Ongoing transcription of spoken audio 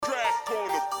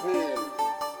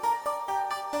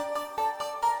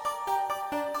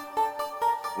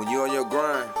When you on your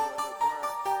grind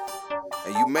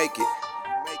and you make it,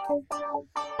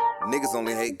 niggas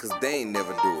only hate cause they ain't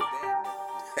never do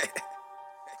it.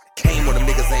 Came when them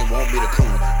niggas ain't want me to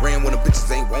come. Ran when them bitches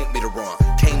ain't want me to run.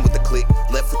 Came with the click,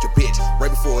 left with your bitch.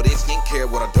 Right before this, you didn't care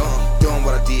what I done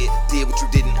what I did what you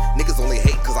didn't. Niggas only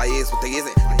hate cause I is what they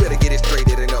isn't. You better get it straight,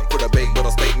 it ain't up for debate, but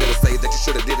a statement to say that you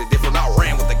should've did it different. I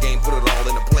ran with the game, put it all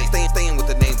in the place. Staying with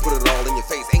the name, put it all in your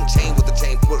face. Ain't chained with the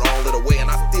chain, put all it away, and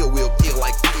I still will kill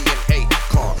like C&A.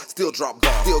 Calm, still drop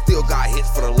bombs, still got hits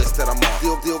for the list that I'm on.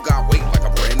 Still got weight like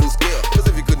a brand new scale. Cause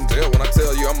if you couldn't tell when I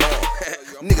tell you I'm on,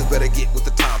 niggas better get with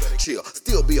the time. Chill,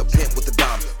 still be a pimp with the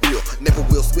dime. Real, never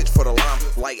will switch for the lime.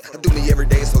 Like, I do me every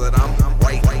day so that I'm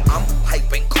right. I'm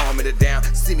hype, ain't calming it down.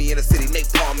 See me in the city,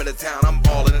 Nate Palm in the town. I'm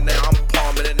all in it now, I'm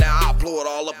palming it now. I'll blow it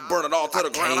all up, burn it all to the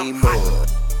ground. I'm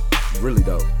hot. Really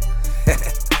though.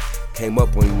 Came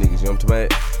up on you niggas, you know what I'm talking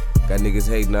about? Got niggas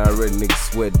hating already,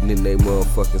 niggas sweating in they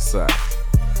motherfucking socks.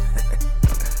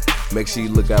 Make sure you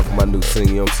look out for my new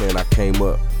single, you know what I'm saying? I came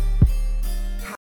up.